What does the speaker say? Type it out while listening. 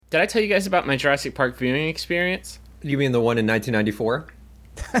Did I tell you guys about my Jurassic Park viewing experience? You mean the one in 1994?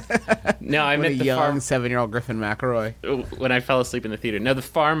 No, I meant the young 7-year-old Griffin McElroy. When I fell asleep in the theater. No, the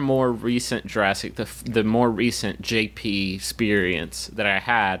far more recent Jurassic, the more recent JP experience that I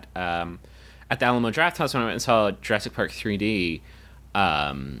had at the Alamo Draft House when I went and saw Jurassic Park 3D.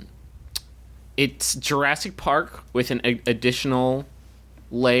 It's Jurassic Park with an additional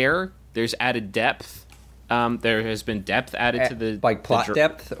layer. There's added depth. There has been depth added to the... Like plot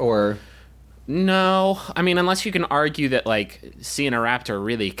depth, or... No. I mean, unless you can argue that, like, seeing a raptor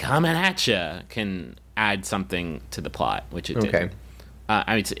really coming at you can add something to the plot, which it did.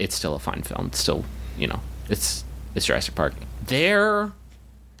 I mean, it's still a fun film. It's still, it's Jurassic Park. There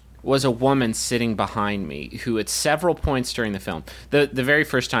was a woman sitting behind me who at several points during the film... The very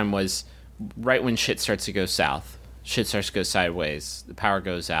first time was right when shit starts to go south. Shit starts to go sideways. The power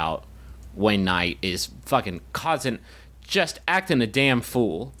goes out. Wayne Knight is fucking just acting a damn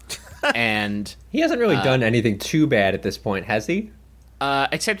fool. And he hasn't really done anything too bad at this point, has he?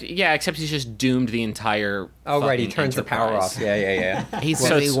 Except he's just doomed the entire. Oh right, he turns the power off. Yeah. He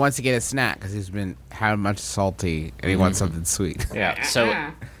wants to get a snack because he's been how much salty and he wants something sweet. Yeah.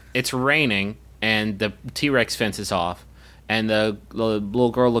 So it's raining and the T-Rex fence is off, and the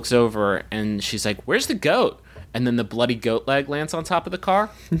little girl looks over and she's like, "Where's the goat?" And then the bloody goat leg lands on top of the car.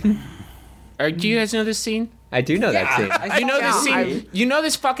 Do you guys know this scene? I do know that scene. You know this scene. You know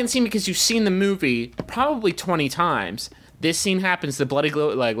this fucking scene because you've seen the movie probably 20 times. This scene happens. The bloody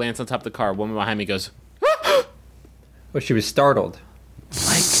goat leg lands on top of the car. A woman behind me goes, well, she was startled.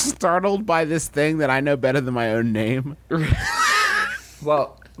 Like startled by this thing that I know better than my own name.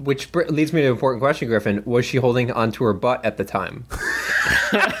 Well, which leads me to an important question, Griffin. Was she holding onto her butt at the time?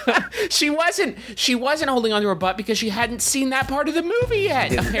 She wasn't holding onto her butt because she hadn't seen that part of the movie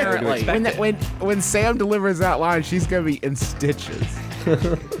yet, apparently. When Sam delivers that line, she's going to be in stitches.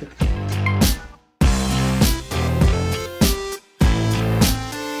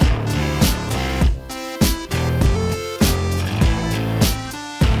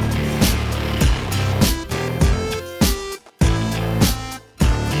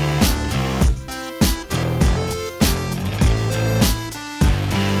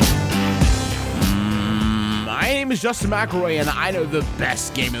 Justin McElroy, and I know the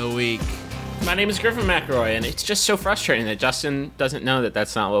best game of the week. My name is Griffin McElroy, and it's just so frustrating that Justin doesn't know that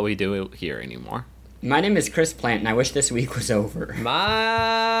that's not what we do here anymore. My name is Chris Plant, and I wish this week was over. My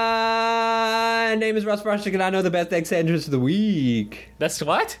name is Russ Brushik, and I know the best egg sandwich of the week. That's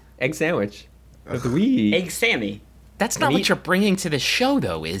what? Egg sandwich of the week. Egg Sammy. That's not what you're bringing to the show,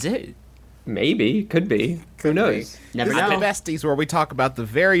 though, is it? Maybe. Could be. Who knows? Never know. The Besties, where we talk about the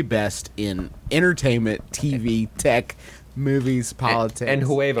very best in entertainment, TV, tech, movies, politics. And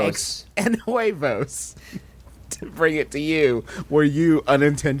huevos. And huevos. To bring it to you, where you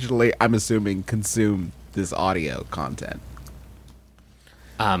unintentionally, I'm assuming, consume this audio content.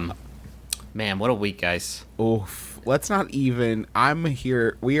 Man, what a week, guys. Oof. Let's not even...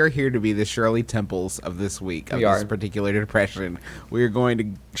 We are here to be the Shirley Temples of this week, of this particular depression. We are going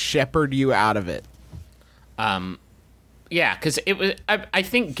to shepherd you out of it. Yeah, because it was... I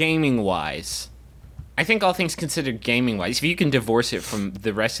think gaming-wise... I think all things considered gaming-wise, if you can divorce it from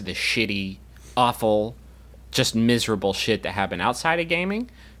the rest of the shitty, awful, just miserable shit that happened outside of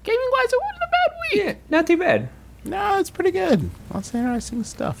gaming, gaming-wise, it wasn't a bad week. Yeah, not too bad. No, it's pretty good. Lots of interesting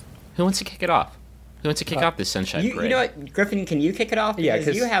stuff. Who wants to kick it off? Who wants to kick off this sunshine parade? You know what, Griffin, can you kick it off? Yeah,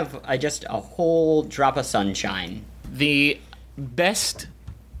 because you have just a whole drop of sunshine. The best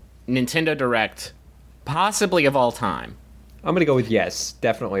Nintendo Direct possibly of all time. I'm going to go with yes,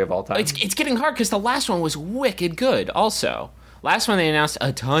 definitely of all time. It's getting hard because the last one was wicked good also. Last one they announced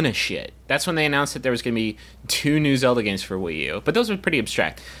a ton of shit. That's when they announced that there was going to be 2 new Zelda games for Wii U. But those were pretty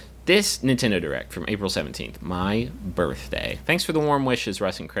abstract. This Nintendo Direct from April 17th, my birthday. Thanks for the warm wishes,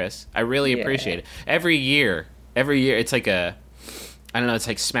 Russ and Chris. I really appreciate it. Every year, it's like it's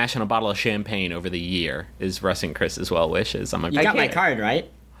like smashing a bottle of champagne over the year is Russ and Chris's well wishes. I'm like, you got my card, right?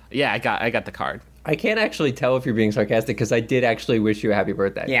 Yeah, I got the card. I can't actually tell if you're being sarcastic because I did actually wish you a happy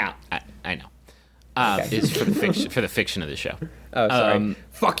birthday. Yeah. I know. It's for the fiction of the show. Oh, sorry.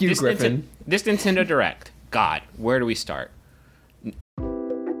 Fuck you, Griffin. This Nintendo Direct. God, where do we start?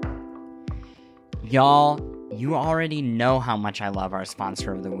 Y'all, you already know how much I love our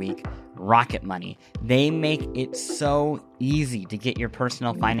sponsor of the week, Rocket Money. They make it so easy to get your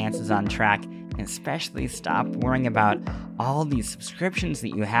personal finances on track, and especially stop worrying about all these subscriptions that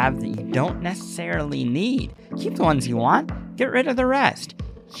you have that you don't necessarily need. Keep the ones you want, get rid of the rest.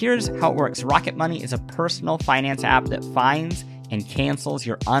 Here's how it works. Rocket Money is a personal finance app that finds and cancels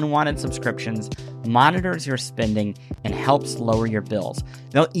your unwanted subscriptions, monitors your spending, and helps lower your bills.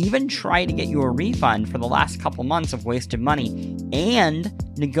 They'll even try to get you a refund for the last couple months of wasted money and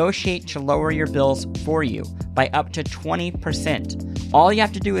negotiate to lower your bills for you by up to 20%. All you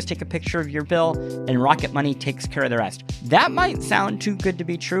have to do is take a picture of your bill, and Rocket Money takes care of the rest. That might sound too good to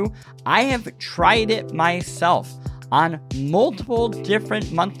be true. I have tried it myself on multiple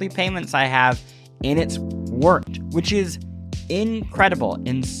different monthly payments I have, and it's worked, which is incredible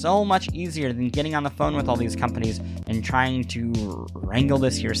and so much easier than getting on the phone with all these companies and trying to wrangle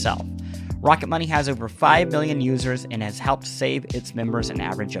this yourself. Rocket Money has over 5 million users and has helped save its members an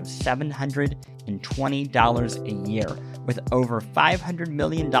average of $720 a year, with over $500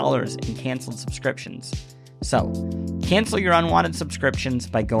 million in canceled subscriptions. So, cancel your unwanted subscriptions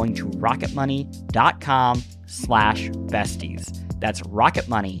by going to rocketmoney.com/besties. That's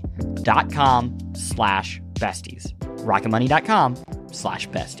rocketmoney.com/besties.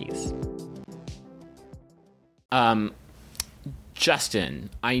 rocketmoney.com/besties.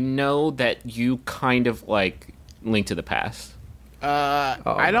 Justin, I know that you kind of like Link to the Past.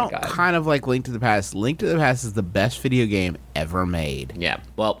 I don't kind of like Link to the Past. Link to the Past is the best video game ever made. Yeah.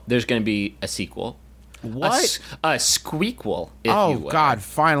 Well, there's going to be a sequel. What? A squeakquel, if you will. Oh, God,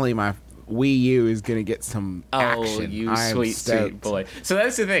 finally my Wii U is going to get some action. Oh, you sweet boy. So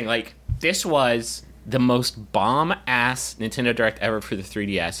that's the thing. Like, this was the most bomb-ass Nintendo Direct ever for the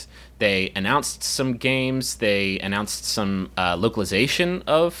 3DS. They announced some games. They announced some localization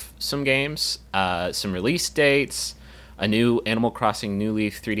of some games, some release dates, a new Animal Crossing New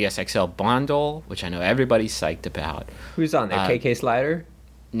Leaf 3DS XL bundle, which I know everybody's psyched about. Who's on there? KK Slider?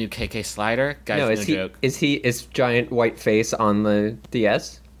 New KK Slider? Guys, no, joke. Is giant white face on the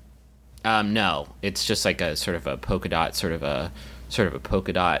DS? No, it's just like a sort of a polka dot, sort of a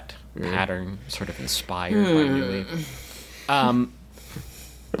polka dot pattern, sort of inspired by New Leaf.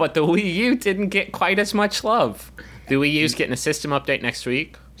 But the Wii U didn't get quite as much love. The Wii U's getting a system update next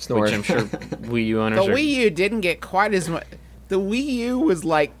week, which I'm sure Wii U owners The Wii U didn't get quite as much. The Wii U was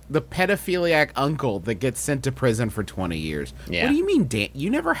like the pedophiliac uncle that gets sent to prison for 20 years. Yeah. What do you mean, Dan? You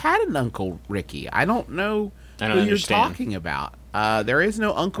never had an Uncle Ricky. I don't know who you're talking about. There is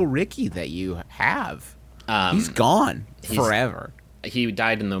no Uncle Ricky that you have. He's gone forever. He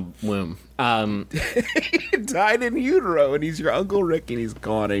died in the womb. He died in utero, and he's your Uncle Ricky, and he's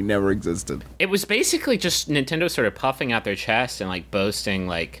gone. He never existed. It was basically just Nintendo sort of puffing out their chest and like boasting,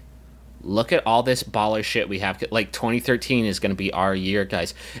 like, look at all this baller shit we have. Like, 2013 is going to be our year,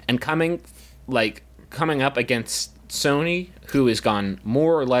 guys. And coming up against Sony, who has gone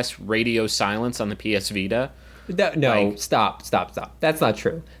more or less radio silence on the PS Vita. Stop. That's not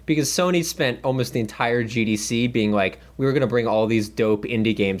true. Because Sony spent almost the entire GDC being like, we were going to bring all these dope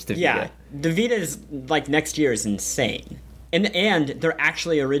indie games to Vita. Yeah, the Vita is, like, next year is insane. And they're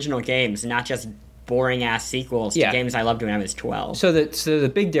actually original games, not just boring-ass sequels to games I loved when I was 12. So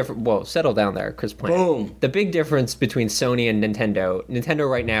the big difference... Well, settle down there, Chris Plant. Boom. The big difference between Sony and Nintendo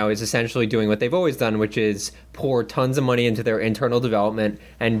right now is essentially doing what they've always done, which is pour tons of money into their internal development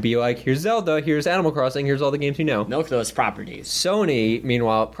and be like, here's Zelda, here's Animal Crossing, here's all the games you know. Milk those properties. Sony,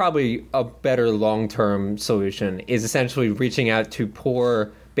 meanwhile, probably a better long-term solution, is essentially reaching out to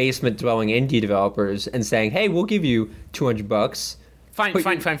poor basement-dwelling indie developers and saying, hey, we'll give you $200.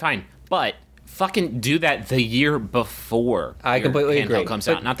 Fine. But fucking do that the year before. I completely agree. Comes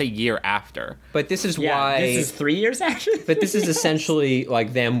out, not the year after. But this is why this is 3 years actually. But this is essentially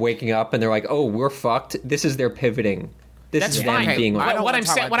like them waking up and they're like, "Oh, we're fucked." This is their pivoting. This is them being like, what I'm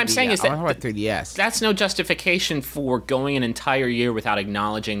saying is that 3DS. That's no justification for going an entire year without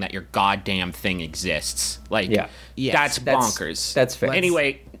acknowledging that your goddamn thing exists. Like, that's bonkers. That's fair.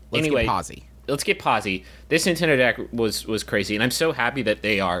 Anyway, Let's get posy. This Nintendo Direct was crazy, and I'm so happy that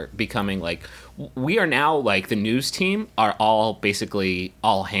they are becoming like, we are now like the news team are all basically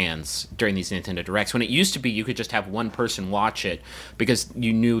all hands during these Nintendo Directs. When it used to be you could just have one person watch it because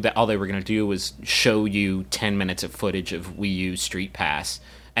you knew that all they were going to do was show you 10 minutes of footage of Wii U Street Pass,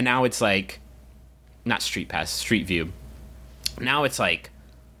 and now it's like, not Street Pass, Street View. Now it's like,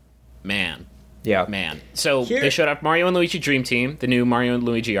 man. So they showed up Mario and Luigi Dream Team, the new Mario and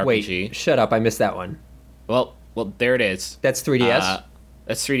Luigi RPG. Wait, shut up! I missed that one. Well, there it is. That's 3DS.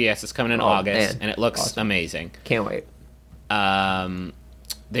 That's 3DS. It's coming in August, man. and it looks amazing. Can't wait.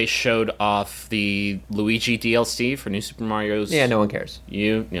 They showed off the Luigi DLC for New Super Mario's. Yeah, no one cares.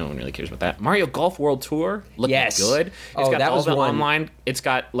 No one really cares about that. Mario Golf World Tour looking good. It's got that all was the one. online. It's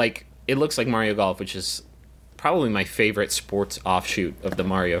got like, it looks like Mario Golf, which is probably my favorite sports offshoot of the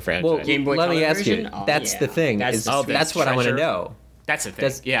Mario franchise. Well, Game Boy let me Color ask you. version? Oh, that's yeah. the thing. That's That's what I want to know. That's the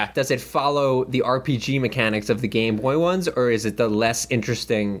thing. Does it follow the RPG mechanics of the Game Boy ones, or is it the less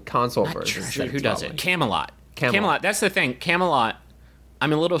interesting console version? Sure. Who does it? Camelot. That's the thing. Camelot.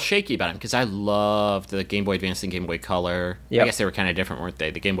 I'm a little shaky about him because I loved the Game Boy Advance and Game Boy Color. Yep. I guess they were kind of different, weren't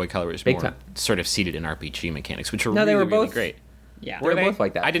they? The Game Boy Color was more sort of seated in RPG mechanics, which were really great. Yeah, were they both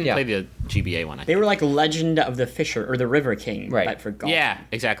like that? I didn't play the GBA one. They were like Legend of the Fisher or the River King, but for golf. Yeah,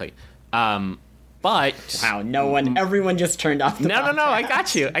 exactly. But wow, everyone just turned off the podcast. No,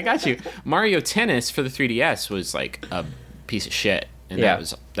 I got you. Mario Tennis for the 3DS was like a piece of shit, and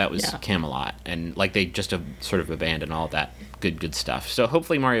that was Camelot, and like they just sort of abandoned all that good stuff. So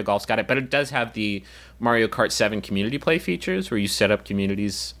hopefully Mario Golf's got it, but it does have the Mario Kart 7 community play features where you set up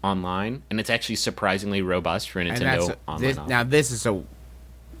communities online, and it's actually surprisingly robust for a Nintendo online. Now this is a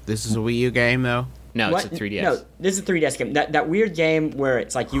Wii U game though. No, it's a 3DS. No, this is a 3DS game. That weird game where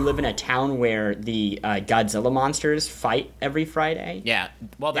it's like you live in a town where the Godzilla monsters fight every Friday. Yeah,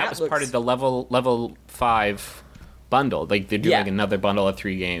 well, that was part of the level 5 bundle. Like they're doing another bundle of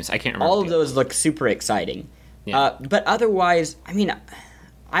 3 games. I can't remember. All of those look super exciting. Yeah. But otherwise, I mean,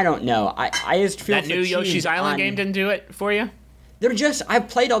 I don't know. I just feel that new Yoshi's Island game didn't do it for you. I've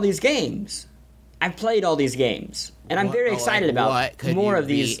played all these games. And I'm very excited about more of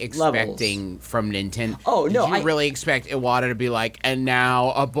these levels. Expecting from Nintendo? Oh no! Did you really expect Iwata to be like, and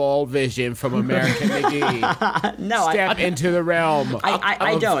now a bold vision from American McGee? No, step into the realm.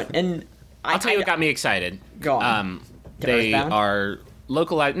 I don't. And I'll tell you what got me excited. Go on. They are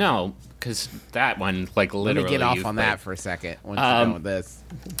localized. No, because that one, like, literally. Let me get off on that for a second. Once you're done with this,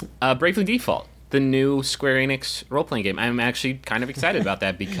 Bravely Default, the new Square Enix role-playing game. I'm actually kind of excited about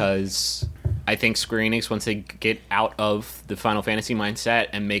that because I think Square Enix, once they get out of the Final Fantasy mindset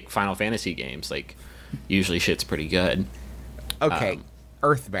and make Final Fantasy games, like, usually shit's pretty good. Okay,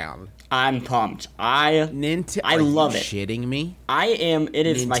 Earthbound. I'm pumped. I love it. Shitting me? I am. It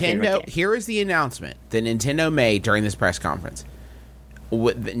is my favorite game. Here is the announcement that Nintendo made during this press conference.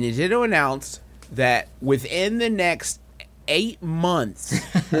 Nintendo announced that within the next 8 months,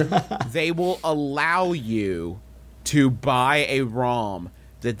 they will allow you to buy a ROM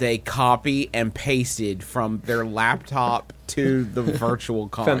that they copy and pasted from their laptop to the virtual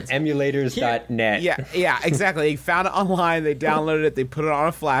console. From emulators.net. Yeah, exactly. They found it online, they downloaded it, they put it on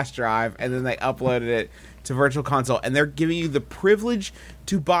a flash drive, and then they uploaded it to virtual console. And they're giving you the privilege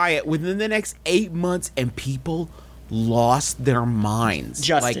to buy it within the next 8 months, and people lost their minds.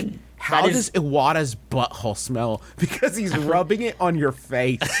 Justin. Like, how does Iwata's butthole smell? Because he's rubbing it on your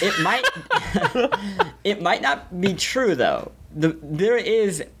face. It might not be true, though. There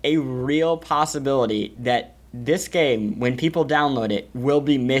is a real possibility that this game, when people download it, will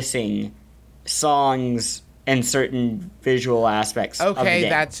be missing songs and certain visuul aspects of the game.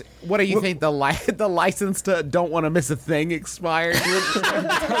 That's... What do you think? The license to Don't Want to Miss a Thing expired?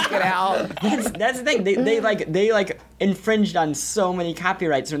 Take it out. That's the thing. They infringed on so many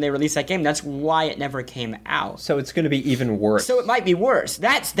copyrights when they released that game. That's why it never came out. So it's going to be even worse. So it might be worse.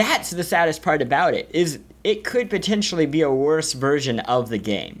 That's the saddest part about it, is it could potentially be a worse version of the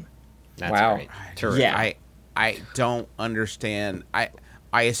game. That's right. Terrific. Yeah. I don't understand.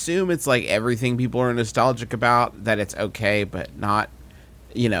 I assume it's like everything people are nostalgic about, that it's okay, but not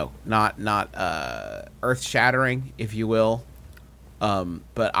earth-shattering, if you will.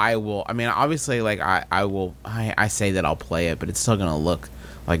 But I will. I mean, obviously, like I will. I say that I'll play it, but it's still gonna look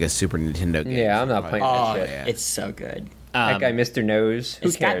like a Super Nintendo game. Yeah, I'm not playing that shit. Yeah. It's so good. That guy, Mr. Nose. Who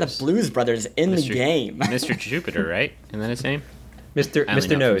it's cares? got the Blues Brothers in the game. Mr. Jupiter, right? Isn't that his name?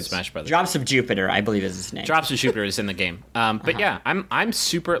 Mr. Nose. Smash Brothers. Drops of Jupiter, I believe, is his name. Drops of Jupiter is in the game. But yeah, I'm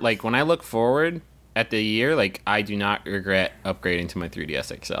super, like, when I look forward at the year, like, I do not regret upgrading to my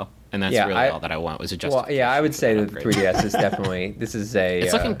 3DS XL. And that's really all that I want, was a justification. Well, yeah, I would say that the 3DS is definitely, this is a...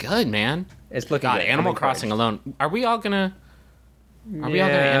 It's looking good, man. It's looking good. Animal Crossing alone. Are we all gonna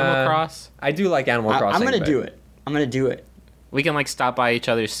Animal Cross? I do like Animal Crossing. I'm gonna do it. We can, like, stop by each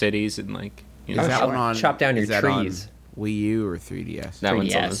other's cities and, like... Is that one on... Chop down your trees. Wii U or 3DS? That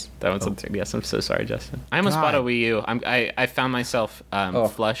one's on 3DS. I'm so sorry, Justin. I almost bought a Wii U. I found myself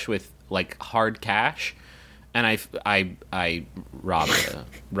flush with, like, hard cash, and I robbed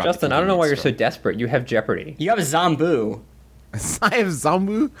Justin, I don't know why you're so desperate. You have Jeopardy. You have Zombu. I have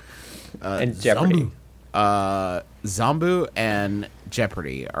Zombu and Jeopardy. Zombu and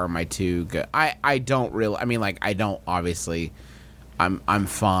Jeopardy are my two good. I don't really. I mean, like, I don't obviously. I'm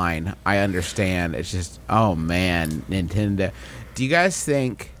fine. I understand. It's just, oh man, Nintendo. Do you guys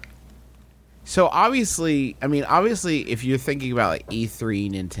think? So obviously, if you're thinking about like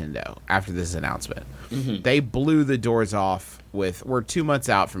E3 Nintendo after this announcement, they blew the doors off with. We're 2 months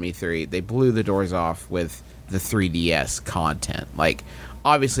out from E3. They blew the doors off with the 3DS content. Like,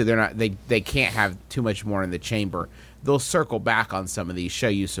 obviously they can't have too much more in the chamber. They'll circle back on some of these, show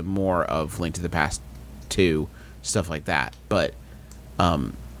you some more of Link to the Past 2, stuff like that. But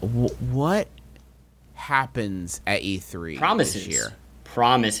what happens at E3 Promises. this year?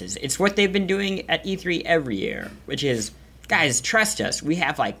 Promises. It's what they've been doing at E3 every year, which is, guys, trust us. We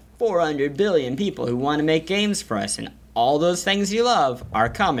have like 400 billion people who want to make games for us, and all those things you love are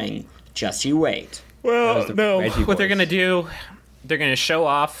coming. Just you wait. Well, no. Reggie What they're voice. going to do, they're going to show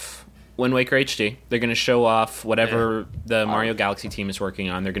off Wind Waker HD. They're going to show off whatever the Mario Galaxy team is working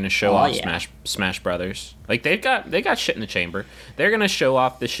on. They're going to show off Smash Brothers. Like, they got shit in the chamber. They're going to show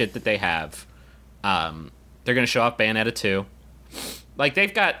off the shit that they have. They're going to show off Bayonetta 2. Like,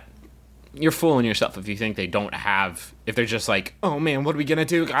 they've got... You're fooling yourself if you think they don't have... If they're just like, oh man, what are we going to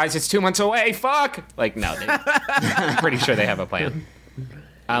do, guys? It's 2 months away. Fuck! Like, no. I'm pretty sure they have a plan.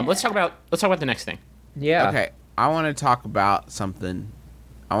 Let's talk about the next thing. Yeah. Okay, I want to talk about something.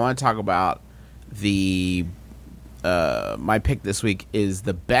 I want to talk about the... my pick this week is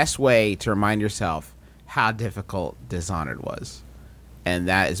the best way to remind yourself how difficult Dishonored was. And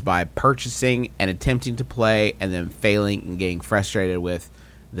that is by purchasing and attempting to play and then failing and getting frustrated with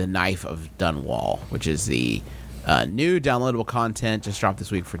the Knife of Dunwall, which is the new downloadable content just dropped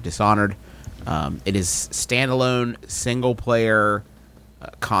this week for Dishonored. It is standalone, single-player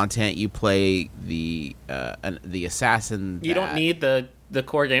content. You play the assassin. You don't need the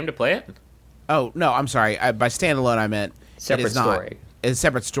core game to play it? Oh, no, I'm sorry. By standalone, I meant... Separate story. It's a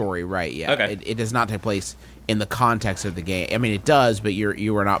separate story, right, yeah. Okay. It does not take place in the context of the game. I mean, it does, but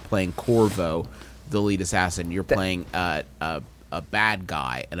you are not playing Corvo, the lead assassin. You're playing a bad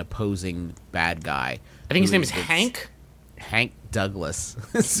guy, an opposing bad guy. I think his name is Hank. Hank Douglas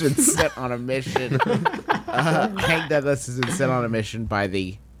has been sent on a mission. Hank Douglas has been sent on a mission by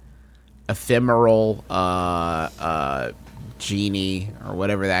the ephemeral genie or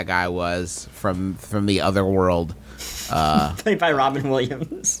whatever that guy was from the other world. Played by Robin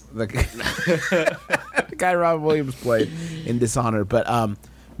Williams. The guy Robin Williams played in Dishonored. But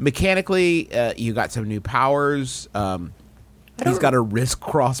mechanically, you got some new powers. He's got a wrist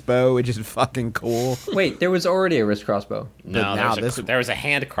crossbow, which is fucking cool. Wait, there was already a wrist crossbow. No, now there was a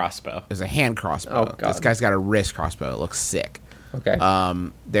hand crossbow. There's a hand crossbow. Oh, God. This guy's got a wrist crossbow. It looks sick. Okay.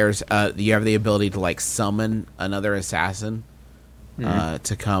 There's you have the ability to like summon another assassin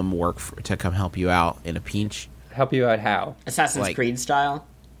to come help you out in a pinch. Help you out how? Assassin's Like- Creed style.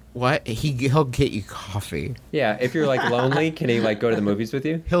 What? He'll get you coffee. Yeah, if you're like lonely, can he like go to the movies with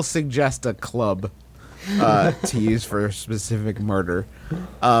you? He'll suggest a club to use for a specific murder.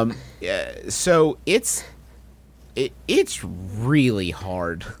 So it's really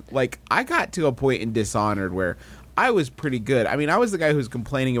hard. Like, I got to a point in Dishonored where I was pretty good. I mean, I was the guy who was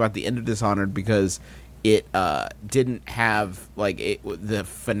complaining about the end of Dishonored because it didn't have the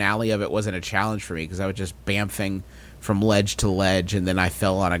finale of it wasn't a challenge for me because I was just bamfing from ledge to ledge and then I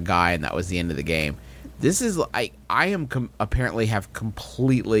fell on a guy and that was the end of the game. This is I am apparently have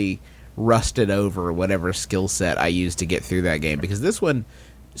completely rusted over whatever skill set I used to get through that game because this one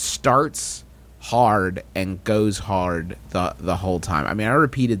starts hard and goes hard the whole time. I mean, I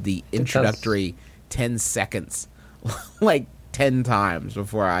repeated the introductory 10 seconds like 10 times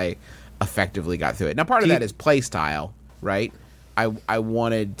before I effectively got through it. Now, part of that is play style, right? I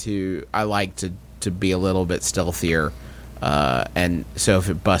like to be a little bit stealthier, and so if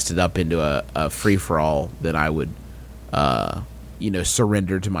it busted up into a free-for-all, then I would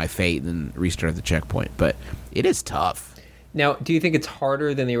surrender to my fate and restart the checkpoint. But it is tough. Now, do you think it's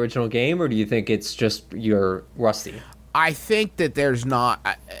harder than the original game, or do you think it's just you're rusty? I think that there's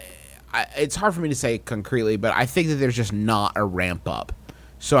not... it's hard for me to say concretely, but I think that there's just not a ramp up.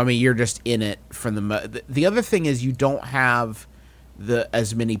 So, I mean, you're just in it from the other thing is you don't have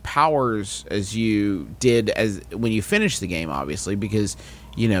as many powers as you did as when you finish the game, obviously, because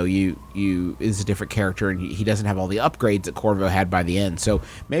you is a different character and he doesn't have all the upgrades that Corvo had by the end. So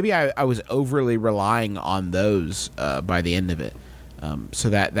maybe I was overly relying on those by the end of it.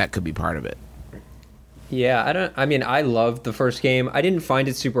 So that could be part of it. Yeah, I loved the first game. I didn't find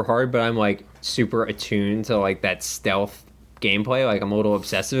it super hard, but I'm like super attuned to like that stealth gameplay. Like I'm a little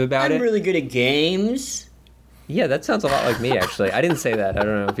obsessive about it. I'm really good at games. Yeah, that sounds a lot like me, actually. I didn't say that. I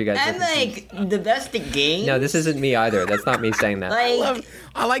don't know if you guys... I'm like the best at games. No, this isn't me either. That's not me saying that.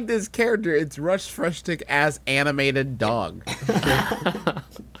 I like this character. It's Rush Frushtick as animated dog.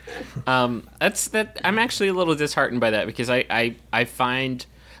 I'm actually a little disheartened by that because I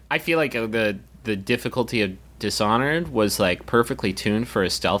feel like the difficulty of Dishonored was like perfectly tuned for a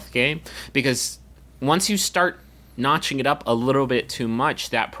stealth game because once you start notching it up a little bit too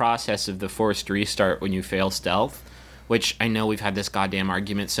much, that process of the forced restart when you fail stealth, which I know we've had this goddamn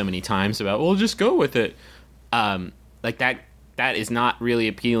argument so many times about, well, just go with it. Like that is not really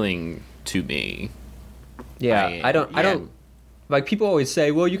appealing to me. Yeah, I don't like, people always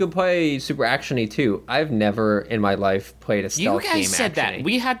say, well, you can play super action-y too. I've never in my life played a stealth game. You guys said that.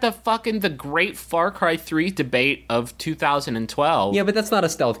 We had the great Far Cry 3 debate of 2012. Yeah, but that's not a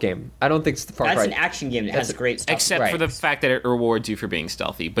stealth game. I don't think Far Cry... That's an action game that has great stuff. Except for the fact that it rewards you for being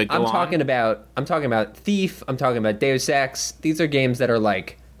stealthy. But I'm talking about Thief. I'm talking about Deus Ex. These are games that are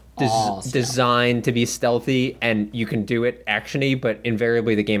like designed to be stealthy, and you can do it action-y, but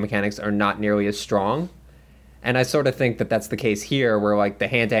invariably the game mechanics are not nearly as strong. And I sort of think that that's the case here, where like the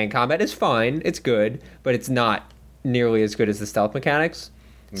hand-to-hand combat is fine, it's good, but it's not nearly as good as the stealth mechanics.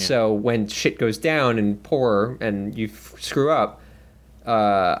 Yeah. So when shit goes down and poor and you screw up,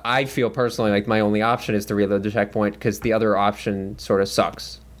 I feel personally like my only option is to reload the checkpoint, because the other option sort of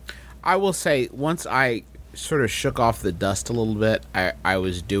sucks. I will say, once I sort of shook off the dust a little bit, I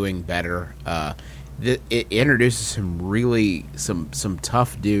was doing better. It introduces some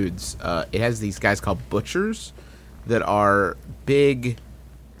tough dudes. It has these guys called butchers that are big,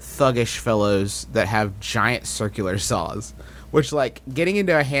 thuggish fellows that have giant circular saws, which, like, getting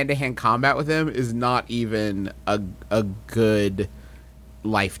into a hand-to-hand combat with them is not even a good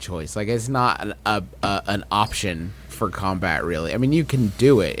life choice. Like, it's not an option for combat, really. I mean, you can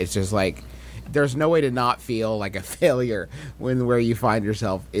do it. It's just like, there's no way to not feel like a failure where you find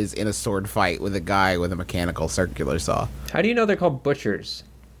yourself is in a sword fight with a guy with a mechanical circular saw. How do you know they're called butchers?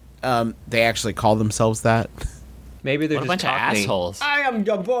 They actually call themselves that. Maybe they're just a bunch of assholes. I am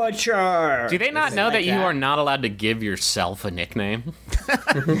the butcher. Do they not know that you are not allowed to give yourself a nickname?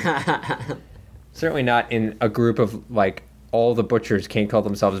 Certainly not in a group of, like, all the butchers can't call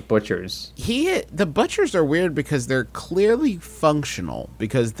themselves butchers. The butchers are weird because they're clearly functional,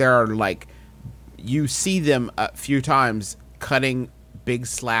 because there are, like, you see them a few times cutting big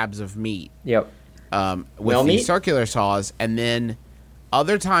slabs of meat. Yep. With these circular saws, and then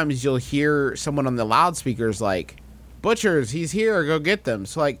other times you'll hear someone on the loudspeakers like, "Butchers, he's here, go get them."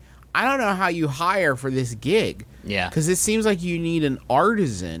 So, like, I don't know how you hire for this gig. Yeah. Because it seems like you need an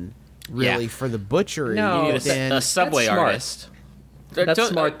artisan, really, for the butchery. No, you need a Subway artist. That's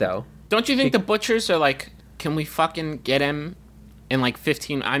smart, though. Don't you think the butchers are like, can we fucking get him in like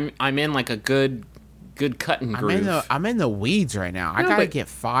 15? I'm in like a good cutting groove. I'm in the weeds right now. I gotta get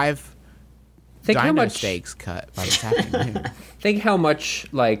 5 dino steaks cut by this afternoon. Think how much,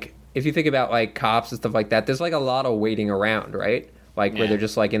 like, if you think about like cops and stuff like that, there's like a lot of waiting around, right? Like where they're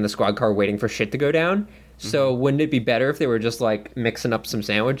just like in the squad car waiting for shit to go down. So wouldn't it be better if they were just like mixing up some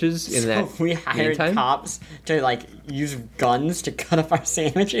sandwiches in that we hired meantime? Cops to like use guns to cut up our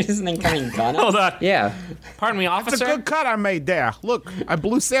sandwiches and then come and gun us? Hold on. Yeah. Pardon me, officer? It's a good cut I made there. Look, I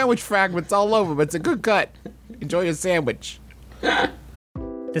blew sandwich fragments all over, but it's a good cut. Enjoy your sandwich.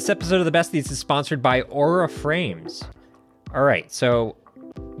 This episode of The Besties is sponsored by Aura Frames. All right, so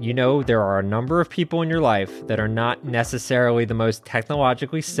you know there are a number of people in your life that are not necessarily the most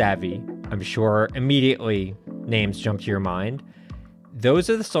technologically savvy. I'm sure immediately names jump to your mind. Those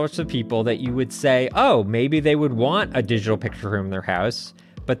are the sorts of people that you would say, oh, maybe they would want a digital picture room in their house,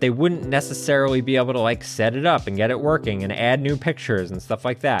 but they wouldn't necessarily be able to like set it up and get it working and add new pictures and stuff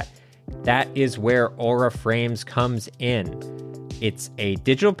like that. That is where Aura Frames comes in. It's a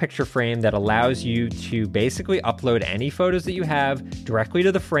digital picture frame that allows you to basically upload any photos that you have directly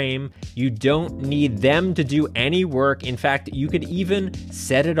to the frame. You don't need them to do any work. In fact, you could even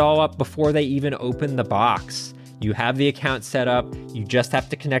set it all up before they even open the box. You have the account set up, you just have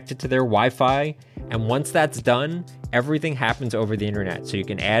to connect it to their Wi-Fi, and once that's done, everything happens over the internet. So you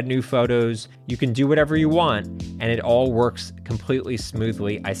can add new photos, you can do whatever you want, and it all works completely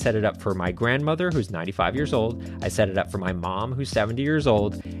smoothly. I set it up for my grandmother, who's 95 years old. I set it up for my mom, who's 70 years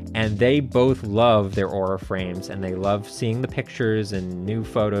old, and they both love their Aura frames, and they love seeing the pictures and new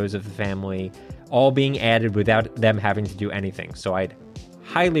photos of the family all being added without them having to do anything. So I'd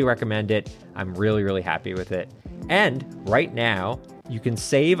highly recommend it. I'm really, really happy with it. And right now, you can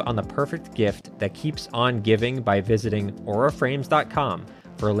save on the perfect gift that keeps on giving by visiting auraframes.com.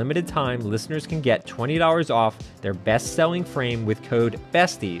 For a limited time, listeners can get $20 off their best-selling frame with code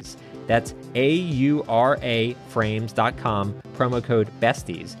BESTIES. That's AURA frames.com, promo code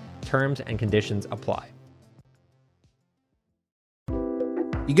BESTIES. Terms and conditions apply.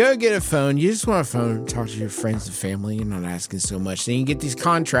 You go get a phone, you just want a phone, talk to your friends and family, you're not asking so much. Then you get these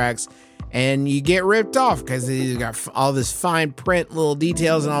contracts and you get ripped off because they got all this fine print, little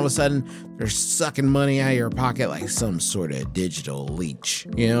details, and all of a sudden they're sucking money out of your pocket like some sort of digital leech,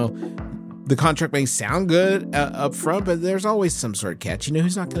 you know? The contract may sound good up front, but there's always some sort of catch. You know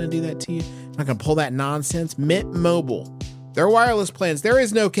who's not going to do that to you? Not going to pull that nonsense? Mint Mobile. Their wireless plans, there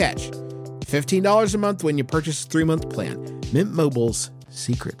is no catch. $15 a month when you purchase a 3-month plan. Mint Mobile's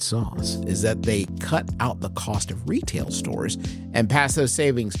secret sauce is that they cut out the cost of retail stores and pass those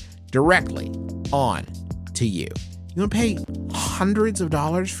savings directly on to you. You want to pay hundreds of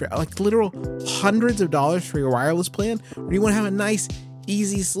dollars for, like literal hundreds of dollars for your wireless plan? Or do you want to have a nice,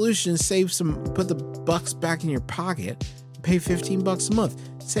 easy solution, save some, put the bucks back in your pocket, pay $15 a month?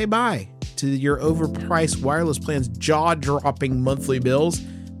 Say bye to your overpriced wireless plan's jaw-dropping monthly bills,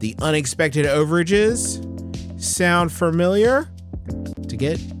 the unexpected overages. Sound familiar? To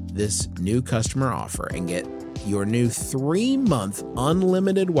get this new customer offer and get your new 3-month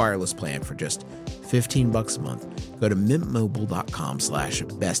unlimited wireless plan for just $15 a month, go to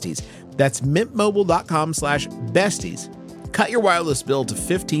mintmobile.com/besties. That's mintmobile.com/besties. Cut your wireless bill to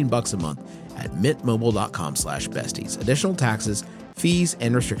 $15 a month at mintmobile.com/besties. Additional taxes, fees,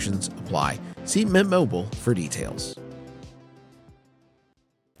 and restrictions apply. See Mint Mobile for details.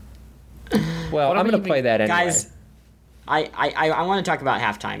 Well, I'm going to play that anyway. Guys, I want to talk about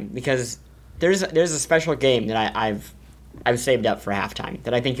halftime because there's a special game that I've saved up for halftime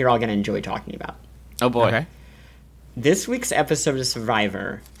that I think you're all going to enjoy talking about. Oh boy. Okay. This week's episode of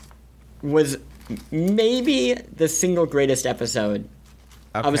Survivor was maybe the single greatest episode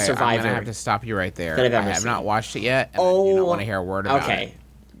of Survivor. I'm gonna have to stop you right there. that I've ever I have seen. not watched it yet. And I do not want to hear a word about it. Okay.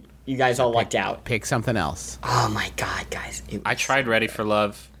 You guys all lucked out. Pick something else. Oh my god, guys. I tried Ready for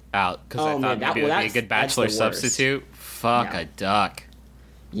Love out because I thought maybe it would be a good Bachelor substitute. Fuck a duck.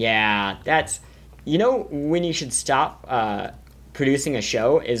 Yeah, that's... You know when you should stop producing a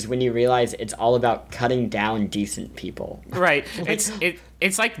show is when you realize it's all about cutting down decent people. Right.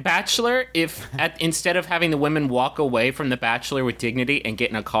 It's like Bachelor if instead of having the women walk away from the Bachelor with dignity and get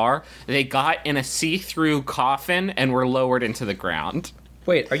in a car, they got in a see-through coffin and were lowered into the ground.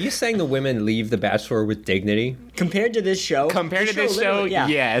 Wait, are you saying the women leave The Bachelor with dignity? Compared to this show? Yeah.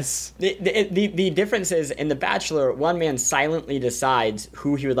 Yes. The difference is, in The Bachelor, one man silently decides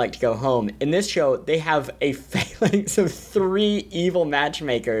who he would like to go home. In this show, they have a phalanx of 3 evil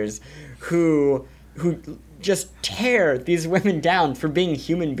matchmakers who just tear these women down for being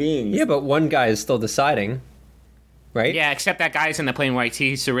human beings. Yeah, but one guy is still deciding, right? Yeah, except that guy's in the plain white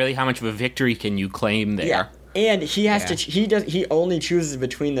tee, so really how much of a victory can you claim there? Yeah. And he has to. He only chooses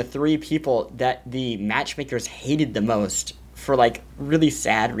between the 3 people that the matchmakers hated the most for like really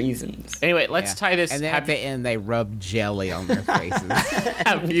sad reasons. Anyway, let's tie this. And then at the end, they rub jelly on their faces.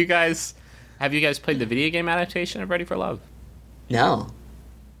 Have you guys played the video game adaptation of Ready for Love? No.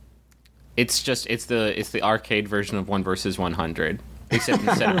 It's the arcade version of 1 versus 100, except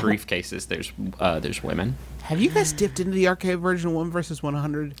instead of briefcases, there's women. Have you guys dipped into the arcade version of 1 versus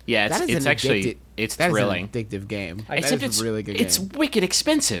 100? Yeah, it's actually thrilling. That is an addictive game. Except it's a really good game. It's wicked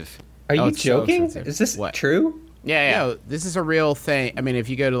expensive. Are you joking? So is this what? true? Yeah. No, this is a real thing. I mean, if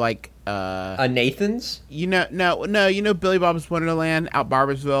you go to like A Nathan's? you know Billy Bob's Wonderland out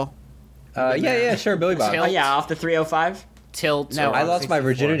Barbersville? Yeah, sure, Billy Bob's. Oh yeah, off the 305. Tilt. No, I lost my 64.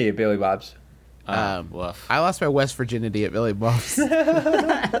 virginity at Billy Bob's. Woof. I lost my West virginity at Billy Bob's.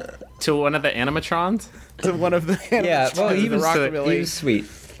 To one of the animatrons? To one of the Yeah, well, he the was sweet.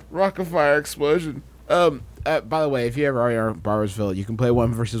 Rock of Fire explosion. By the way, if you ever are in Barbersville, you can play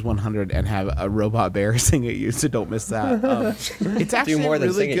 1 versus 100 and have a robot bear sing at you, so don't miss that. It's actually more than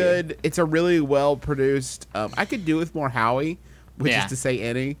really sing at good. It's a really well produced. I could do with more Howie, which is to say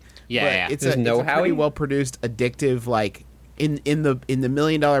any. Yeah. It's There's a no pretty Howie? well produced, addictive. Like in the $1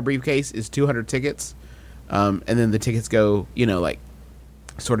 million briefcase is 200 tickets, and then the tickets go like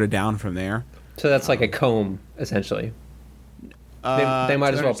sort of down from there. So that's like a comb, essentially. They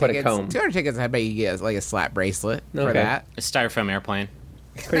might as well put a comb. 200 tickets, I bet you get like a slap bracelet for Okay. that. A styrofoam airplane.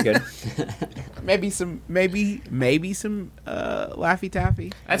 Pretty good. Maybe some Laffy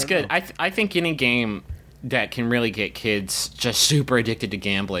Taffy. That's good. I think any game that can really get kids just super addicted to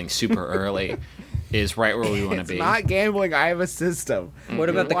gambling super early is right where we want to It's be. not gambling. I have a system. What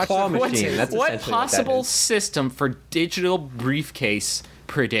about the Watch claw the- machine? That's What essentially what that possible is. system for digital briefcase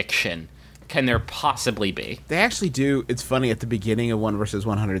prediction can there possibly be? They actually do. It's funny, at the beginning of 1 versus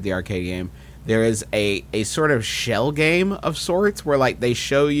 100, the arcade game, there is a sort of shell game of sorts where like they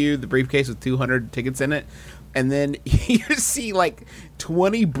show you the briefcase with 200 tickets in it, and then you see like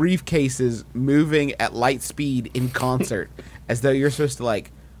 20 briefcases moving at light speed in concert as though you're supposed to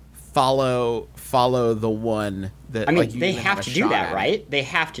like follow the one that I mean, like, you they even have a to do shot that, at. right? They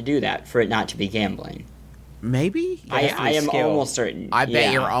have to do that for it not to be gambling. Maybe. I am skill. almost certain. I bet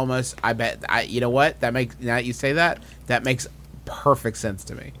Yeah. you're almost. I bet. You know what? That makes. Now that you say that, that makes perfect sense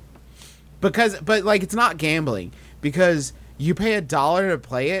to me. but like it's not gambling because you pay $1 to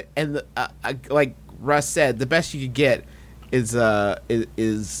play it, and like Russ said, the best you could get is a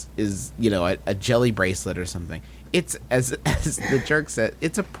jelly bracelet or something. It's as the jerk said,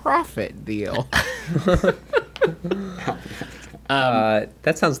 it's a profit deal.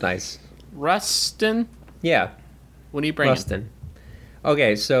 That sounds nice. Rustin, Yeah, what are you bringing? Rustin.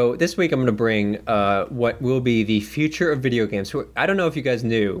 Okay, so this week I'm going to bring what will be the future of video games. I don't know if you guys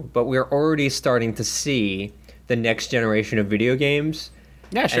knew, but we're already starting to see the next generation of video games.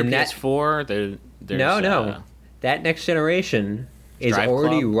 Yeah, sure. And PS4. There's, no. That next generation is Drive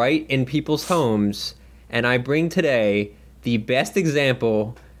already Club? right in people's homes, and I bring today the best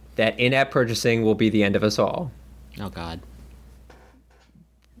example that in-app purchasing will be the end of us all. Oh God.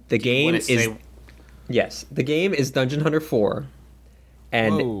 The game wanna is say- yes, the game is Dungeon Hunter 4,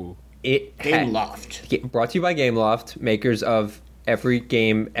 and Whoa. it Gameloft. brought to you by Gameloft, makers of every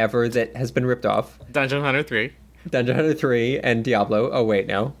game ever that has been ripped off. Dungeon Hunter 3. Dungeon Hunter 3 and Diablo. Oh, wait,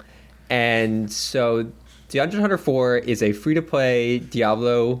 no. And so Dungeon Hunter 4 is a free-to-play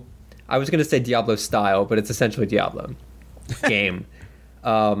Diablo. I was going to say Diablo style, but it's essentially Diablo game.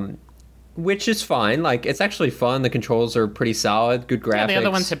 Which is fine. Like, it's actually fun. The controls are pretty solid. Good graphics. Yeah, the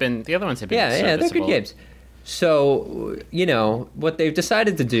other ones have been. Yeah, they're good serviceable. games. So, what they've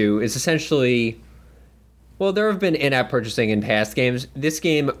decided to do is essentially... Well, there have been in-app purchasing in past games. This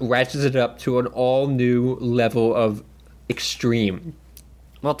game ratchets it up to an all-new level of extreme.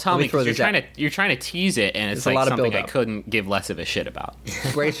 Well, tell Let me me, throw because this you're trying to tease it, and it's There's a like lot of something I build-up. couldn't give less of a shit about.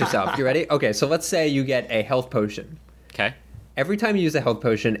 Brace yourself. You ready? Okay, so let's say you get a health potion. Okay. Every time you use a health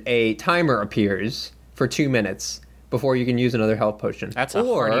potion, a timer appears for 2 minutes before you can use another health potion. That's a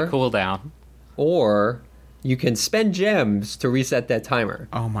horny cooldown. Or you can spend gems to reset that timer.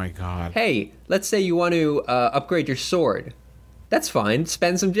 Oh my God. Hey, let's say you want to upgrade your sword. That's fine.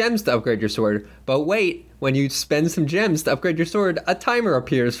 Spend some gems to upgrade your sword. But wait, when you spend some gems to upgrade your sword, a timer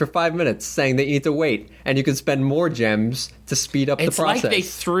appears for 5 minutes saying that you need to wait. And you can spend more gems to speed up It's the process. like they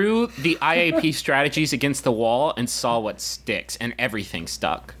threw the IAP strategies against the wall and saw what sticks, and everything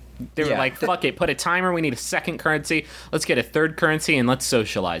stuck. They were Yeah. like, fuck it, put a timer, we need a second currency, let's get a third currency, and let's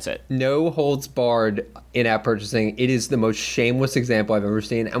socialize it. No holds barred in-app purchasing. It is the most shameless example I've ever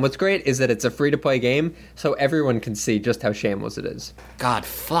seen. And what's great is that it's a free-to-play game, so everyone can see just how shameless it is. God,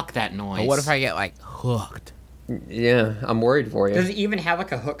 fuck that noise. But what if I get like hooked? Yeah, I'm worried for you. Does it even have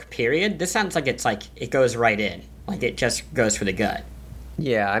like a hook period? This sounds like it's like it goes right in. Like it just goes for the gut.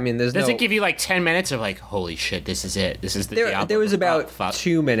 Yeah, I mean, there's Does no... it give you like 10 minutes of like, holy shit, this is it. This is the There Diablo. was about fuck.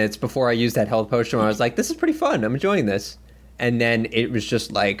 2 minutes before I used that health potion where I was like, this is pretty fun. I'm enjoying this. And then it was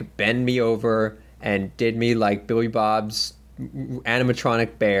just like, bend me over and did me like Billy Bob's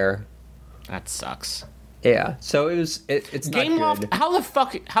animatronic bear. That sucks. Yeah, so it's not Gameloft, good. how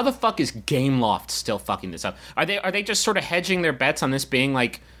the fuck is Gameloft still fucking this up? Are they just sort of hedging their bets on this being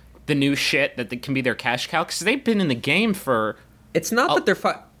like the new shit that can be their cash cow? Because they've been in the game for... It's not that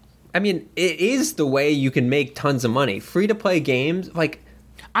they're I mean, it is the way you can make tons of money. Free-to-play games, like...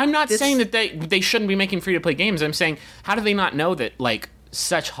 I'm not saying that they shouldn't be making free-to-play games. I'm saying, how do they not know that, like,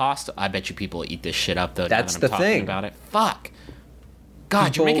 such hostile... I bet you people eat this shit up, though, That's now that the I'm talking thing. about it. Fuck.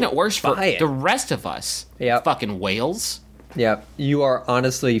 God, you're People making it worse for buy it. the rest of us. Yep. Fucking whales. Yeah, you are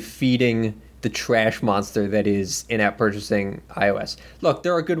honestly feeding the trash monster that is in-app purchasing iOS. Look,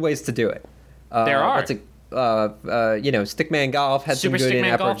 there are good ways to do it. There are. Stickman Golf had Super some good Stickman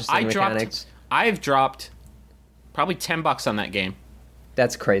in-app Golf. purchasing mechanics. I've dropped probably $10 on that game.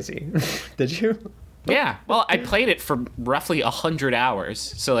 That's crazy. Did you? Yeah. Well, I played it for roughly 100 hours.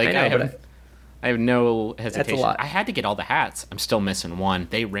 So like I know, I have no hesitation. lot. I had to get all the hats. I'm still missing one.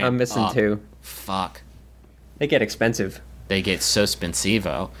 They ran I'm missing up. 2. Fuck. They get expensive. They get so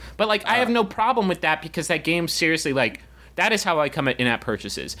spensivo. But like I have no problem with that because that game seriously like that is how I come at in-app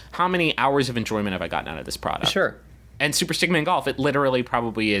purchases. How many hours of enjoyment have I gotten out of this product? Sure. And Super Stickman Golf, it literally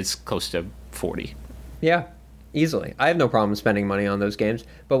probably is close to 40. Yeah, easily. I have no problem spending money on those games.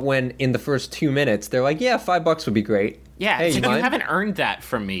 But when in the first 2 minutes they're like, yeah, $5 would be great. Yeah, Hey, it's like you mind? haven't earned that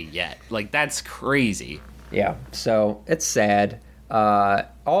from me yet. Like that's crazy. Yeah, so it's sad.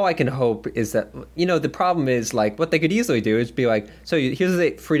 All I can hope is that, the problem is, like, what they could easily do is be like, so here's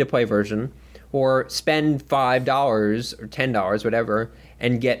a free-to-play version, or spend $5 or $10, whatever,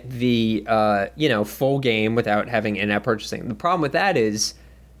 and get the, full game without having in-app purchasing. The problem with that is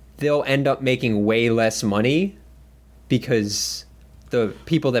they'll end up making way less money because the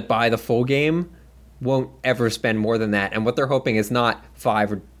people that buy the full game won't ever spend more than that. And what they're hoping is not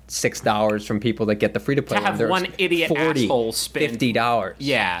 $5 or $6 from people that get the free to play. To have one idiot asshole spend $50.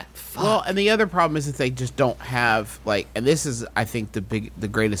 Yeah. Fuck. Well, and the other problem is that they just don't have and this is, I think, the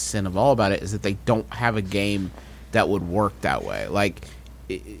greatest sin of all about it is that they don't have a game that would work that way. Like,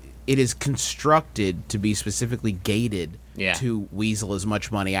 it is constructed to be specifically gated to weasel as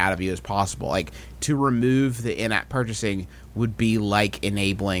much money out of you as possible. Like, to remove the in-app purchasing would be like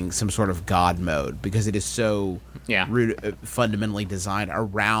enabling some sort of God mode, because it is so fundamentally designed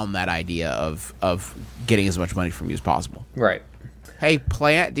around that idea of getting as much money from you as possible. Right. Hey,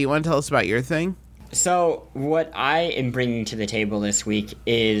 Plant, do you want to tell us about your thing? So, what I am bringing to the table this week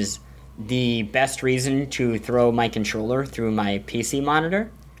is the best reason to throw my controller through my PC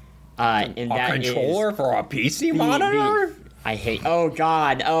monitor. And a controller for a PC monitor? I hate... Oh,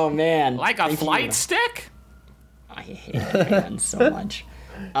 God. Oh, man. Like a flight stick? I hate it, man, so much.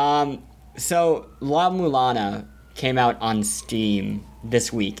 So, La Mulana came out on Steam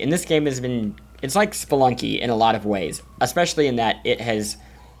this week. And this game has been... It's like Spelunky in a lot of ways. Especially in that it has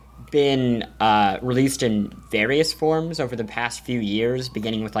been released in various forms over the past few years,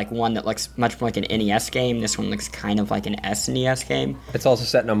 beginning with one that looks much more like an NES game. This one looks kind of like an SNES game. It's also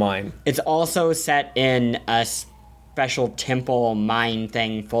set in a mine. It's also set in a special temple mine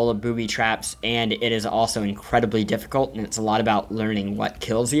thing full of booby traps, and it is also incredibly difficult, and it's a lot about learning what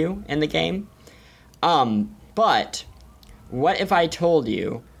kills you in the game. But what if I told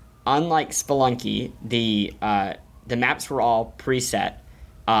you, unlike Spelunky, the maps were all preset.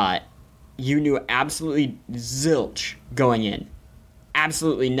 You knew absolutely zilch going in.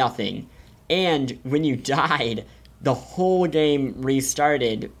 Absolutely nothing. And when you died, the whole game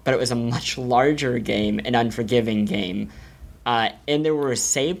restarted, but it was a much larger game, an unforgiving game. And there were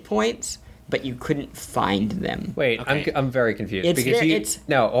save points, but you couldn't find them. Wait, okay. I'm very confused.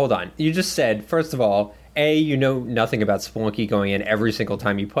 No, hold on. You just said, first of all, you know nothing about Spelunky going in every single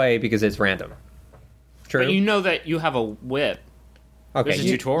time you play because it's random. True? But you know that you have a whip. Okay, there's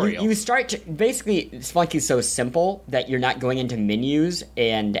a tutorial. You start to... Basically, Spelunky's so simple that you're not going into menus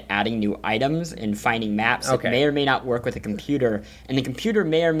and adding new items and finding maps that may or may not work with a computer. And the computer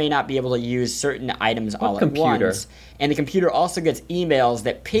may or may not be able to use certain items all at once. And the computer also gets emails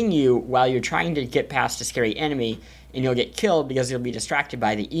that ping you while you're trying to get past a scary enemy, and you'll get killed because you'll be distracted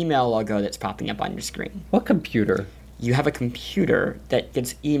by the email logo that's popping up on your screen. What computer? You have a computer that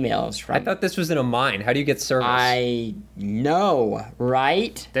gets emails from... I thought this was in a mine. How do you get service? I know,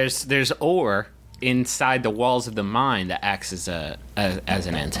 right? There's ore inside the walls of the mine that acts as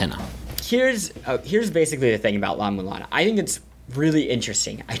an antenna. Here's basically the thing about La Mulana. I think it's really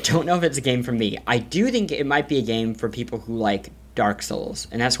interesting. I don't know if it's a game for me. I do think it might be a game for people who like Dark Souls,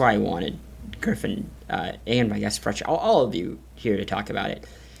 and that's why I wanted Griffin and I guess Fletcher, all of you here to talk about it,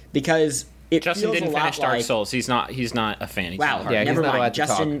 because... Justin didn't finish Dark Souls. He's not a fan. Wow, never mind.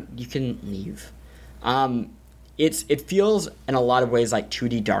 Justin, you can leave. It feels in a lot of ways like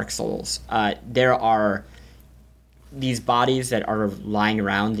 2D Dark Souls. There are these bodies that are lying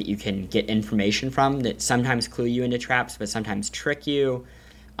around that you can get information from that sometimes clue you into traps, but sometimes trick you.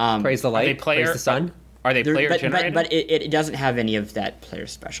 Praise the light, praise the sun. Are they player generated? But it doesn't have any of that player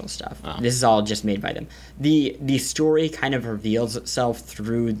special stuff. Oh. This is all just made by them. The story kind of reveals itself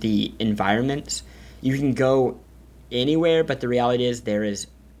through the environments. You can go anywhere, but the reality is there is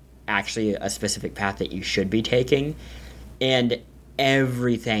actually a specific path that you should be taking, and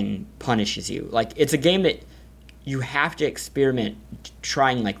everything punishes you. Like, it's a game that you have to experiment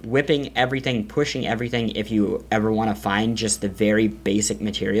trying, whipping everything, pushing everything if you ever want to find just the very basic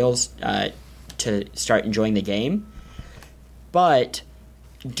materials to start enjoying the game. But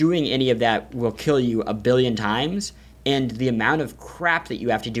doing any of that will kill you a billion times, and the amount of crap that you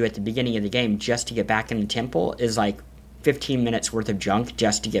have to do at the beginning of the game just to get back in the temple is 15 minutes worth of junk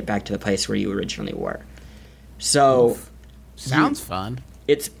just to get back to the place where you originally were. So sounds fun.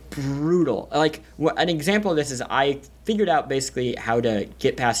 It's brutal. An example of this is I figured out basically how to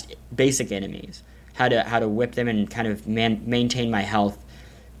get past basic enemies, how to whip them and kind of maintain my health.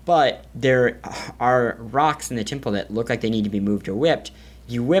 But there are rocks in the temple that look like they need to be moved or whipped.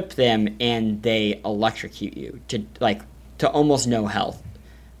 You whip them and they electrocute you to almost no health.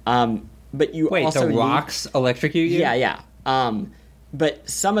 But you also the rocks electrocute you? Yeah. But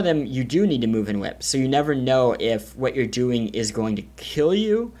some of them you do need to move and whip, so you never know if what you're doing is going to kill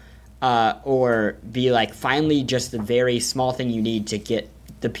you or be finally just the very small thing you need to get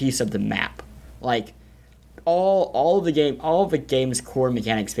the piece of the map. All of the game's core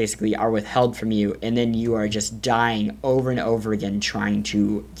mechanics basically are withheld from you, and then you are just dying over and over again trying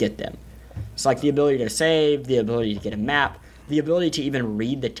to get them. It's the ability to save, the ability to get a map, the ability to even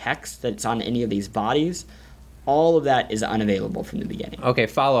read the text that's on any of these bodies. all of that is unavailable from the beginning. Okay,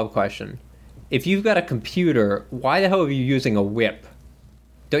 follow-up question. If you've got a computer, why the hell are you using a whip?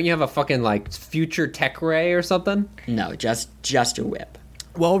 Don't you have a fucking, like, future tech ray or something? No, just a whip.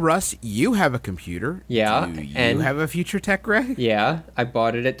 Well, Russ, you have a computer. Yeah, Do you and- have a future tech ray? Yeah, I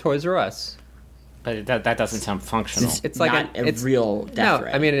bought it at Toys R Us. But that doesn't sound functional. It's like Not a real death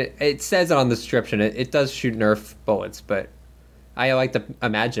ray. I mean, it says it on the description. It does shoot Nerf bullets, but I like to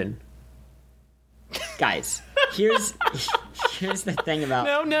imagine. Guys, here's the thing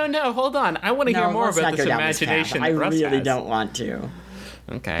about... No, hold on. I want to hear more let's about not this go down this path. imagination I that Russ really has. don't want to.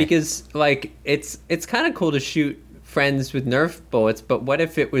 Okay. Because, like, it's kind of cool to shoot friends with Nerf bullets, but what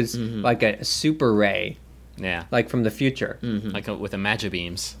if it was like a super ray, yeah. like from the future? Like with the magic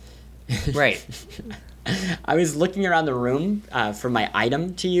beams. Right. I was looking around the room for my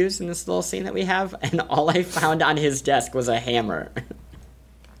item to use in this little scene that we have, and all I found on his desk was a hammer.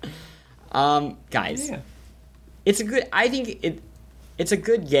 Guys, Yeah. I think it's a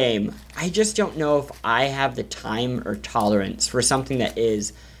good game. I just don't know if I have the time or tolerance for something that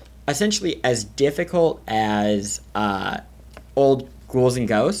is essentially as difficult as old Ghouls and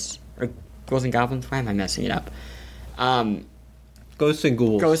Ghosts, or Ghouls and Goblins. Why am I messing it up? Ghosts and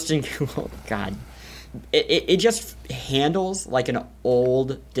Ghouls. Ghost and Ghoul. God. It just handles like an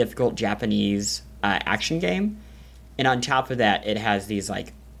old, difficult Japanese action game. And on top of that, it has these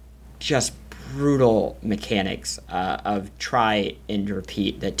like just brutal mechanics of try and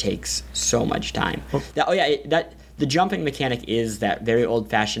repeat that takes so much time. The jumping mechanic is that very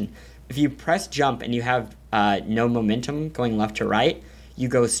old-fashioned. If you press jump and you have no momentum going left to right, you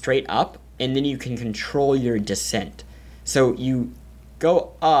go straight up, and then you can control your descent. So you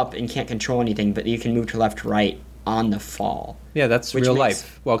go up and can't control anything, but you can move to left to right on the fall. Yeah, that's Which real makes-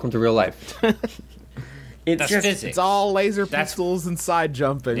 life. Welcome to real life. It's That's just physics. It's all laser That's- pistols and side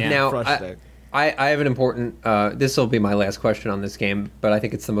jumping. Yeah. Now, Crush stick. I have an important... this will be my last question on this game, but I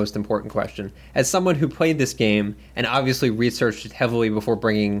think it's the most important question. As someone who played this game and obviously researched it heavily before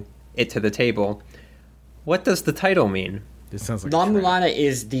bringing it to the table, what does the title mean? This sounds like La a trap. Mulana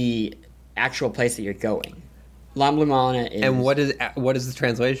is the actual place that you're going. La Mulana is... And what is the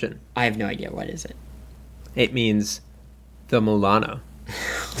translation? I have no idea. What is it? It means the Mulana.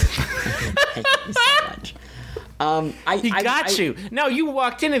 Thank you so much. He got you. No, you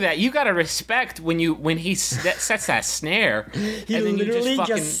walked into that. You got to respect when he sets that snare. He and then you literally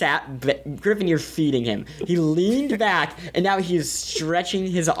fucking, just sat... Griffin, you're feeding him. He leaned back, and now he's stretching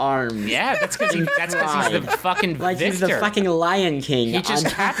his arms. Yeah, that's because he's the fucking Like victor. he's the fucking Lion King He just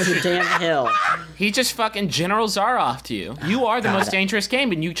on top of the damn hill. He just fucking General Zaroff to you. You are the most dangerous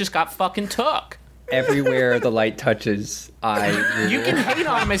game, and you just got fucking took. Everywhere the light touches, I rule. You can hate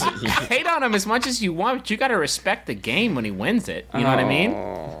on him as much as you want, but you got to respect the game when he wins it. You know what I mean?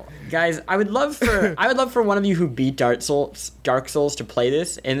 Guys, I would love for one of you who beat Dark Souls to play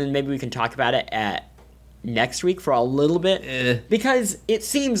this, and then maybe we can talk about it at next week for a little bit, because it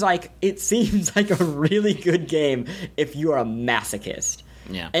seems like a really good game if you are a masochist.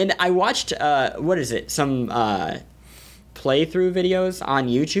 Yeah. And I watched some playthrough videos on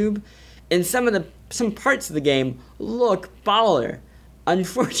YouTube, and some parts of the game look baller.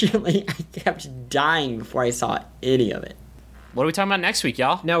 Unfortunately, I kept dying before I saw any of it. What are we talking about next week,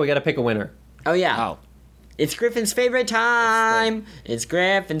 y'all? No, we got to pick a winner. Oh yeah. Oh. It's Griffin's favorite time. It's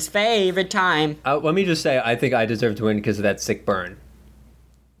Griffin's favorite time. Let me just say, I think I deserve to win because of that sick burn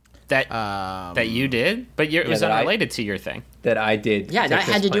That you did? But it was that unrelated to your thing. that I did. Yeah, that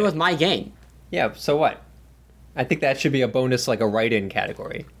had to do with my game. Yeah, so what? I think that should be a bonus, like a write-in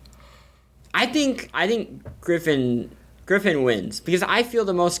category. I think Griffin wins because I feel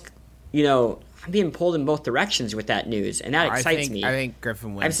the most, I'm being pulled in both directions with that news, and that excites me. I think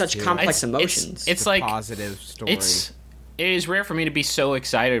Griffin wins. I have such too. complex emotions. It's a like positive story. It is rare for me to be so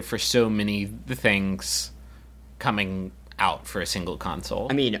excited for so many things coming out for a single console.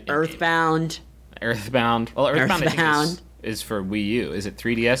 I mean, Earthbound. Earthbound. Well, Earthbound I think Earthbound. is for Wii U. Is it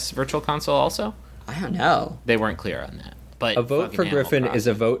 3DS Virtual Console also? I don't know. They weren't clear on that. But A vote for Griffin is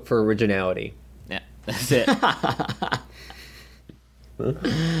a vote for originality. Yeah, that's it.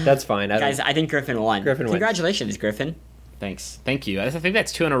 That's fine. Guys, I think Griffin won. Griffin wins. Congratulations, Griffin. Thanks. Thank you. I think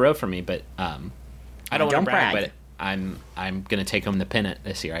that's 2 in a row for me, but I don't want to Don't brag, brag. but I'm gonna take home the pennant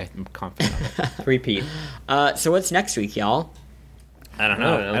this year. I'm confident of it. Repeat. So what's next week, y'all? I don't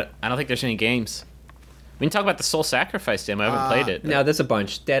know. I don't think there's any games. We can talk about the Soul Sacrifice demo. I haven't played it. Now, there's a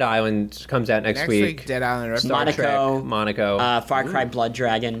bunch. Dead Island comes out next week. Dead Island. Star Monaco. Trek, Monaco. Far Cry Blood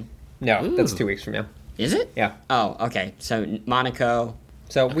Dragon. No, that's 2 weeks from now. Is it? Yeah. Oh, okay. So Monaco.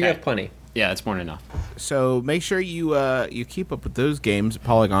 So we Okay. have plenty. Yeah, it's more than enough. So make sure you keep up with those games at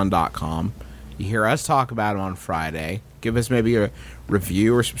Polygon.com. You hear us talk about them on Friday. Give us maybe a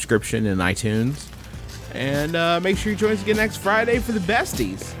review or subscription in iTunes. And make sure you join us again next Friday for the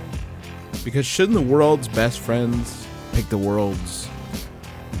Besties. Because shouldn't the world's best friends pick the world's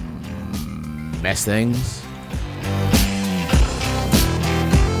best things?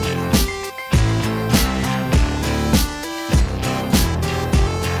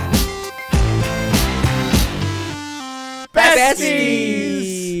 Besties!